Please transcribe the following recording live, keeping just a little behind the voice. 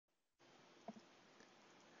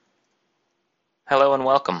Hello and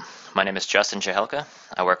welcome. My name is Justin Jahelka.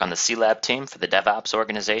 I work on the C-Lab team for the DevOps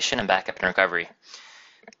organization and backup and recovery.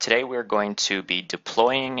 Today we're going to be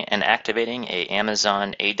deploying and activating a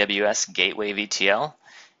Amazon AWS Gateway VTL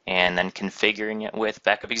and then configuring it with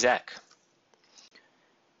Backup Exec.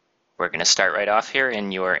 We're going to start right off here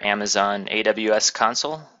in your Amazon AWS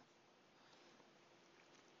console.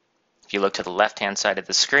 If you look to the left-hand side of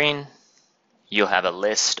the screen, you'll have a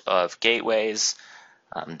list of gateways.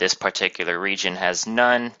 This particular region has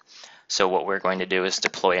none, so what we're going to do is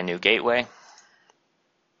deploy a new gateway.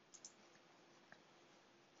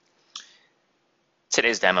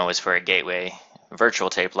 Today's demo is for a gateway virtual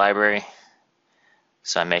tape library,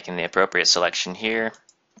 so I'm making the appropriate selection here.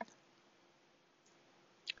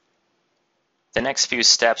 The next few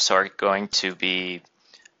steps are going to be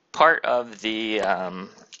part of the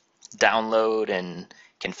download and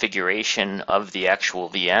configuration of the actual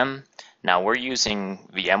VM. Now we're using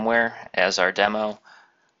VMware as our demo.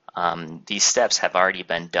 These steps have already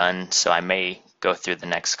been done, so I may go through the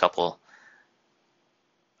next couple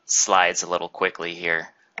slides a little quickly here,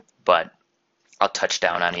 but I'll touch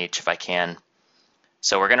down on each if I can.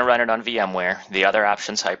 So we're going to run it on VMware. The other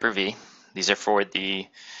options, Hyper-V. These are for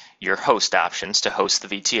your host options to host the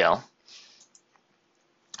VTL.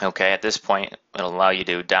 Okay, at this point, it'll allow you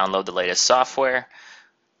to download the latest software.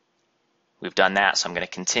 We've done that, so I'm going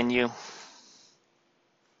to continue.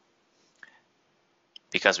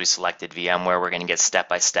 Because we selected VMware, we're going to get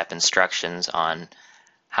step-by-step instructions on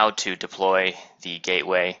how to deploy the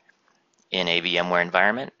gateway in a VMware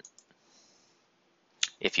environment.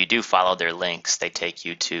 If you do follow their links, they take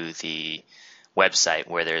you to the website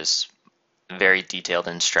where there's very detailed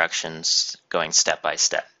instructions going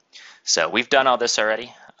step-by-step. So we've done all this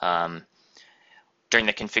already. During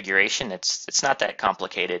the configuration, it's not that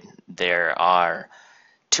complicated. There are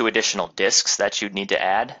 2 additional disks that you'd need to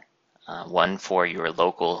add, one for your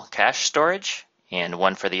local cache storage and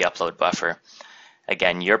one for the upload buffer.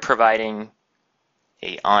 Again, you're providing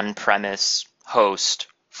an on-premise host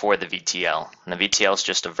for the VTL, and the VTL is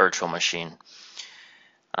just a virtual machine.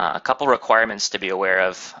 A couple requirements to be aware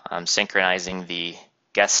of: synchronizing the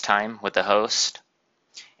guest time with the host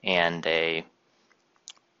and a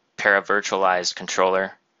para-virtualized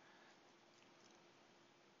controller.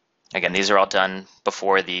 Again, these are all done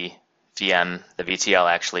before the VTL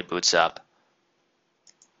actually boots up.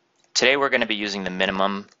 Today we're going to be using the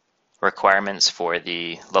minimum requirements for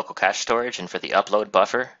the local cache storage and for the upload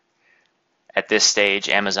buffer. At this stage,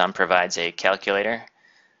 Amazon provides a calculator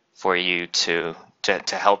for you to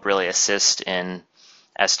help really assist in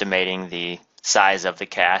estimating the size of the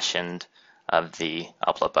cache and of the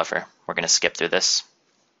upload buffer. We're going to skip through this.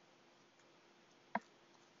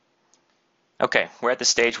 Okay, we're at the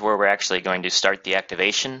stage where we're actually going to start the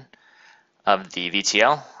activation of the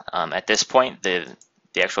VTL. At this point, the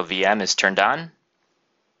actual VM is turned on.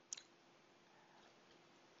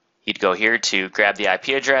 You'd go here to grab the IP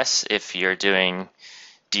address if you're doing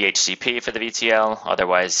DHCP for the VTL.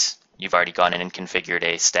 Otherwise, you've already gone in and configured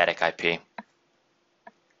a static IP.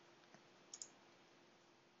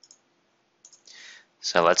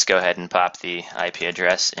 So let's go ahead and pop the IP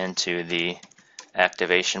address into the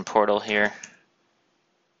activation portal here.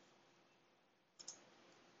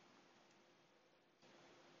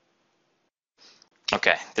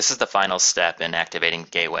 Okay, this is the final step in activating the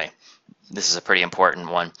gateway. This is a pretty important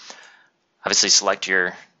one. Obviously, select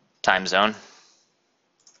your time zone.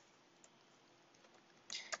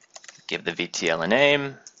 Give the VTL a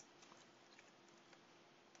name.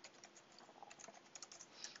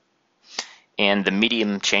 And the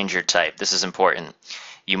medium changer type. This is important.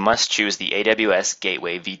 You must choose the AWS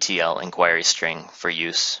Gateway VTL inquiry string for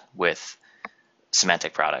use with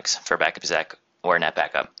Symantec products for Backup Exec or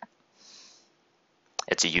NetBackup.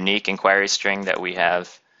 It's a unique inquiry string that we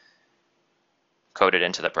have coded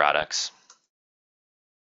into the products.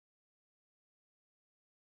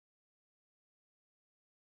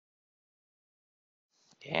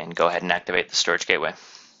 And go ahead and activate the storage gateway.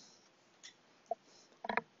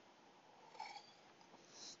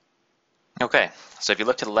 Okay, so if you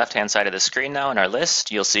look to the left-hand side of the screen now in our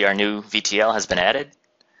list, you'll see our new VTL has been added.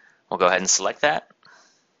 We'll go ahead and select that.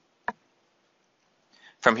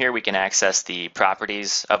 From here, we can access the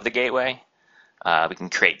properties of the gateway. We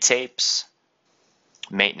can create tapes,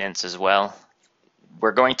 maintenance as well.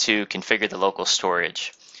 We're going to configure the local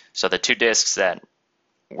storage. So the 2 disks that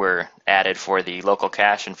were added for the local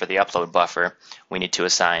cache and for the upload buffer, we need to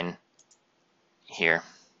assign here.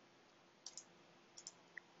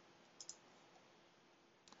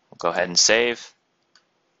 We'll go ahead and save.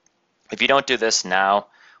 If you don't do this now,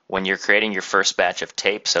 when you're creating your first batch of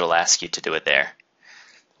tapes, it'll ask you to do it there.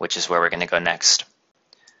 which is where we're going to go next.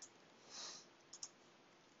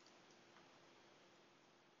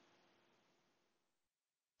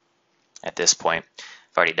 At this point,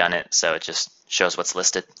 I've already done it, so it just shows what's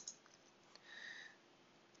listed.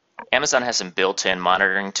 Amazon has some built-in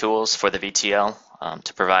monitoring tools for the VTL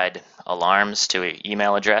to provide alarms to an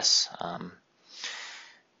email address.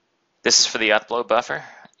 This is for the upload buffer,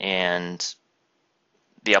 and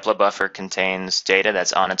the upload buffer contains data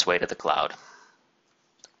that's on its way to the cloud.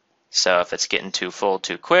 So if it's getting too full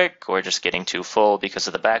too quick, or just getting too full because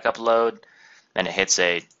of the backup load, then it hits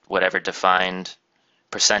a whatever defined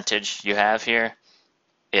percentage you have here,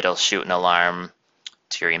 it'll shoot an alarm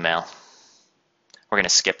to your email. We're going to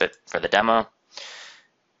skip it for the demo.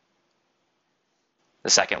 The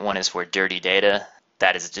second one is for dirty data.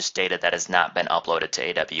 That is just data that has not been uploaded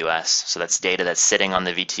to AWS. So that's data that's sitting on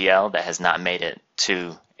the VTL that has not made it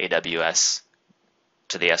to AWS,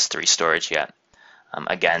 to the S3 storage yet.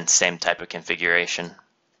 Again, same type of configuration.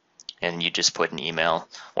 And you just put an email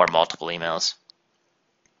or multiple emails.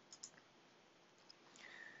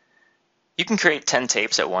 You can create 10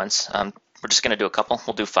 tapes at once. We're just going to do a couple.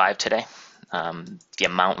 We'll do 5 today. The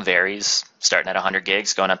amount varies, starting at 100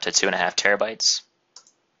 gigs, going up to 2.5 terabytes.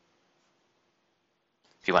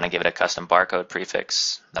 If you want to give it a custom barcode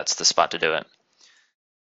prefix, that's the spot to do it.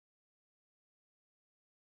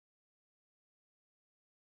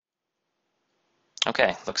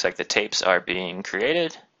 Okay, looks like the tapes are being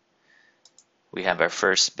created. We have our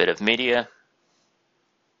first bit of media.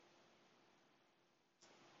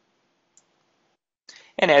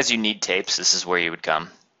 And as you need tapes, this is where you would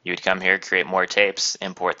come. You would come here, create more tapes,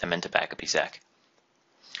 import them into Backup Exec.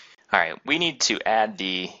 All right, we need to add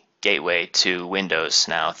the gateway to Windows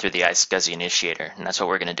now through the iSCSI initiator, and that's what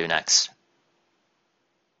we're going to do next.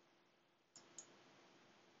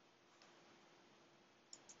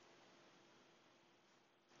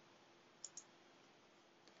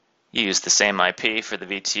 You use the same IP for the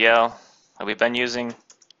VTL that we've been using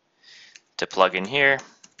to plug in here.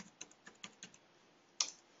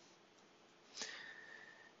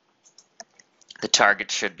 The target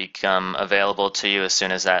should become available to you as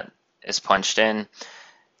soon as that is punched in.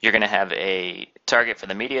 You're going to have a target for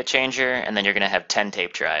the media changer, and then you're going to have 10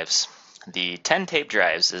 tape drives. The 10 tape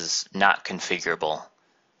drives is not configurable.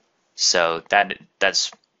 So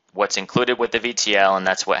that's what's included with the VTL, and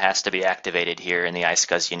that's what has to be activated here in the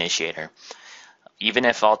iSCSI initiator. Even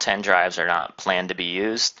if all 10 drives are not planned to be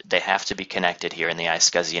used, they have to be connected here in the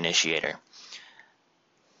iSCSI initiator.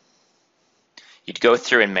 You'd go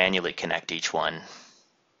through and manually connect each one.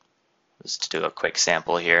 Just to do a quick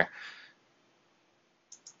sample here.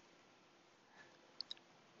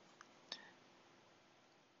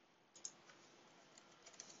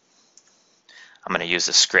 I'm going to use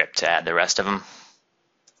a script to add the rest of them.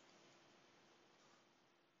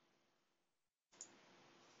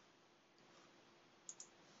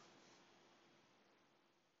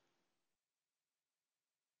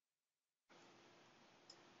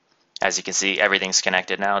 As you can see, everything's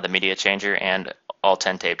connected now, the media changer and all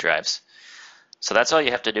 10 tape drives. So that's all you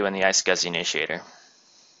have to do in the iSCSI initiator.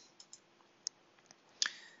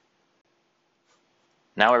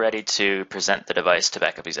 Now we're ready to present the device to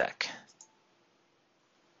Backup Exec.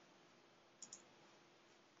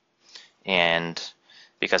 And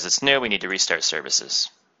because it's new, we need to restart services.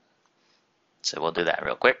 So we'll do that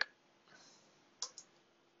real quick.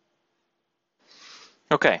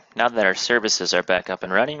 Okay, now that our services are back up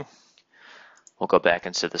and running, we'll go back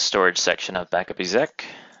into the storage section of Backup Exec.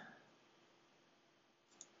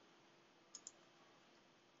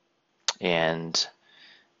 And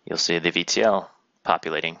you'll see the VTL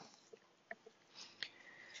populating.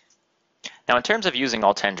 Now in terms of using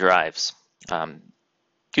all 10 drives,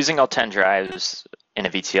 using all 10 drives in a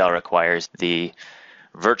VTL requires the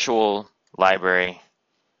virtual library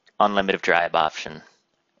unlimited drive option.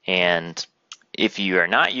 And if you are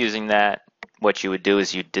not using that, what you would do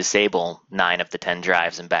is you disable 9 of the 10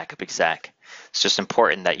 drives in Backup Exec. It's just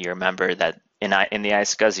important that you remember that in the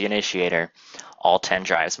iSCSI initiator, all 10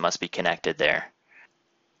 drives must be connected there.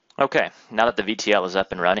 Okay, now that the VTL is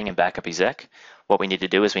up and running in Backup Exec, what we need to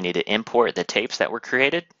do is we need to import the tapes that were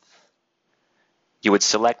created. You would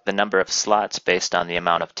select the number of slots based on the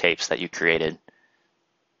amount of tapes that you created.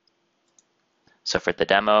 So for the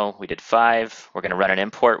demo, we did 5. We're going to run an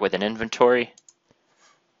import with an inventory.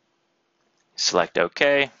 Select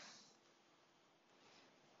OK.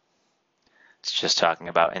 It's just talking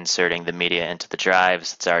about inserting the media into the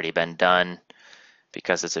drives. It's already been done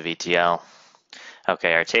because it's a VTL.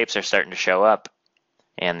 Okay, our tapes are starting to show up,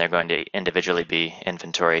 and they're going to individually be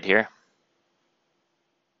inventoried here.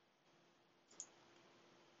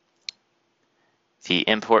 The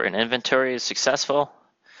import and inventory is successful.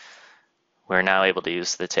 We're now able to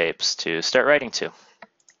use the tapes to start writing to.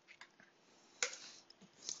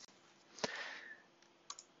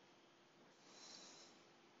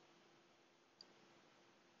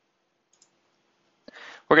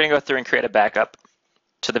 We're going to go through and create a backup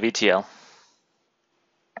to the VTL.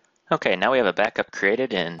 Okay, now we have a backup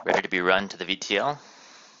created and ready to be run to the VTL.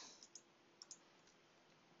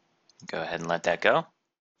 Go ahead and let that go.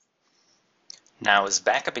 Now, as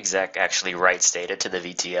backup exec actually writes data to the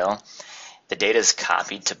VTL, the data is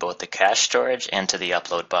copied to both the cache storage and to the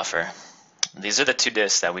upload buffer. These are the two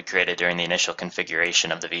disks that we created during the initial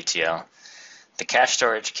configuration of the VTL. The cache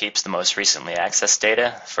storage keeps the most recently accessed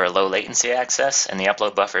data for low latency access, and the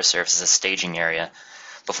upload buffer serves as a staging area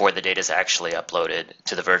before the data is actually uploaded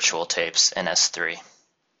to the virtual tapes in S3.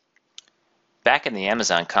 Back in the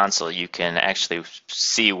Amazon console, you can actually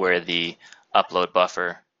see where the upload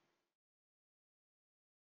buffer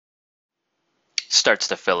starts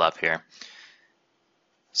to fill up here.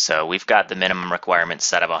 So we've got the minimum requirement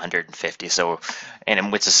set of 150,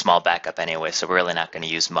 and it's a small backup anyway, so we're really not going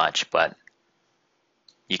to use much, but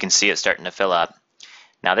you can see it starting to fill up.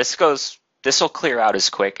 Now this will clear out as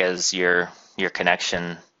quick as your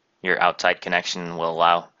connection, your outside connection will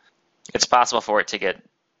allow. It's possible for it to get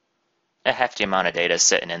a hefty amount of data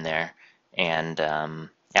sitting in there, and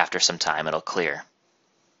after some time it'll clear.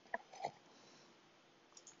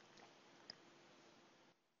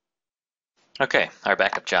 Okay, our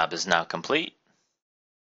backup job is now complete.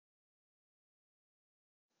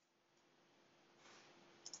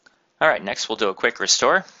 All right, next we'll do a quick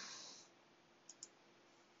restore.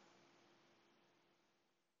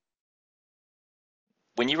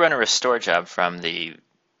 When you run a restore job from the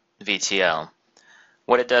VTL,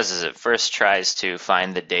 what it does is it first tries to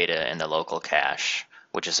find the data in the local cache,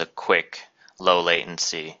 which is a quick, low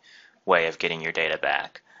latency way of getting your data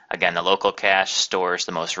back. Again, the local cache stores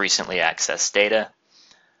the most recently accessed data.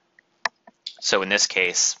 So in this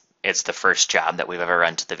case, it's the first job that we've ever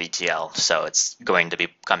run to the VTL, so it's going to be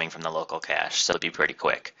coming from the local cache, so it'll be pretty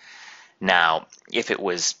quick. Now, if it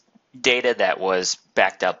was data that was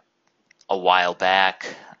backed up a while back,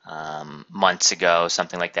 months ago,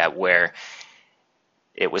 something like that, where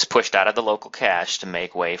it was pushed out of the local cache to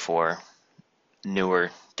make way for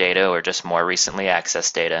newer data or just more recently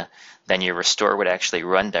accessed data, then your restore would actually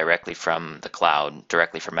run directly from the cloud,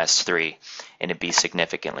 directly from S3, and it'd be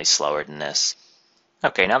significantly slower than this.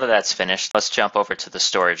 Okay, now that that's finished, let's jump over to the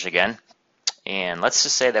storage again. And let's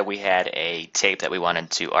just say that we had a tape that we wanted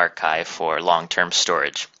to archive for long-term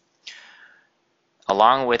storage.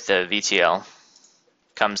 Along with the VTL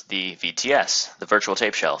comes the VTS, the virtual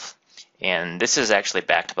tape shelf. And this is actually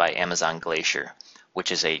backed by Amazon Glacier,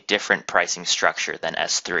 which is a different pricing structure than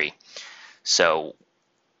S3. So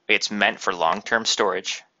it's meant for long-term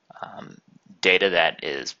storage, data that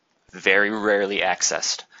is very rarely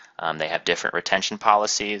accessed. They have different retention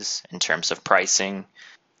policies in terms of pricing.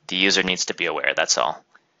 The user needs to be aware, that's all.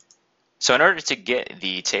 So in order to get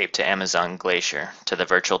the tape to Amazon Glacier, to the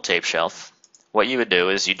virtual tape shelf, what you would do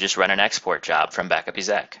is you just run an export job from backup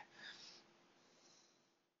exec.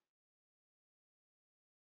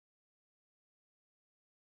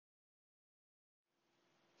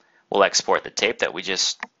 We'll export the tape that we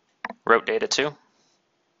just wrote data to.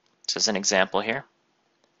 This is an example here.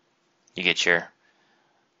 You get your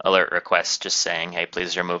alert request just saying, hey,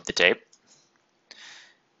 please remove the tape.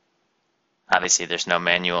 Obviously, there's no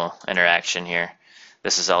manual interaction here.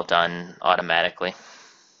 This is all done automatically.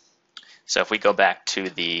 So if we go back to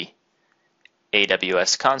the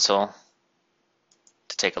AWS console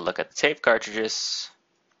to take a look at the tape cartridges,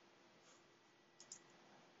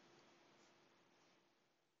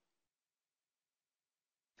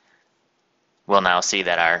 we'll now see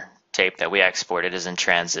that our tape that we exported is in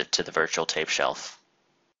transit to the virtual tape shelf.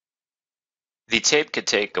 The tape could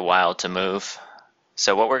take a while to move,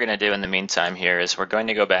 so what we're going to do in the meantime here is we're going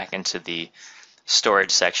to go back into the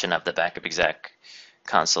storage section of the backup exec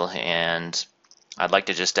console, and I'd like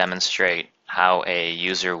to just demonstrate how a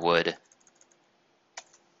user would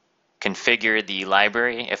configure the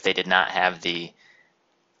library if they did not have the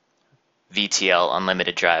VTL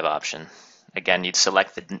unlimited drive option. Again, you'd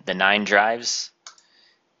select the 9 drives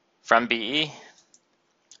from BE,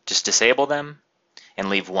 just disable them, and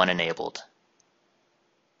leave one enabled.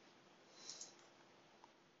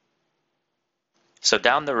 So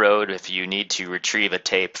down the road, if you need to retrieve a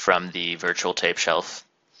tape from the virtual tape shelf,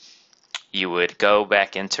 you would go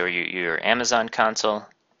back into your Amazon console,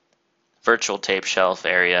 virtual tape shelf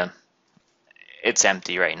area. It's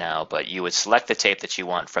empty right now, but you would select the tape that you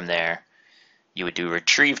want from there. You would do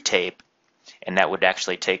retrieve tape, and that would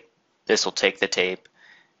actually take this will take the tape,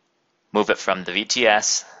 move it from the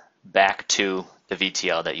VTS back to the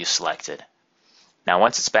VTL that you selected. Now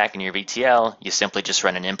once it's back in your VTL, you simply just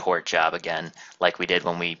run an import job again, like we did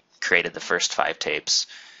when we created the first 5 tapes.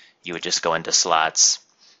 You would just go into slots,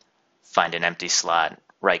 find an empty slot,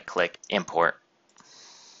 right-click, import,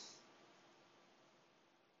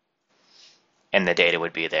 and the data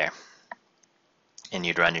would be there, and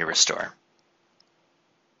you'd run your restore.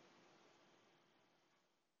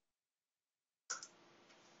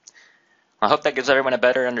 I hope that gives everyone a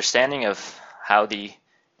better understanding of how the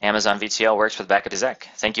Amazon VTL works with backup Exec.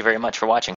 Thank you very much for watching.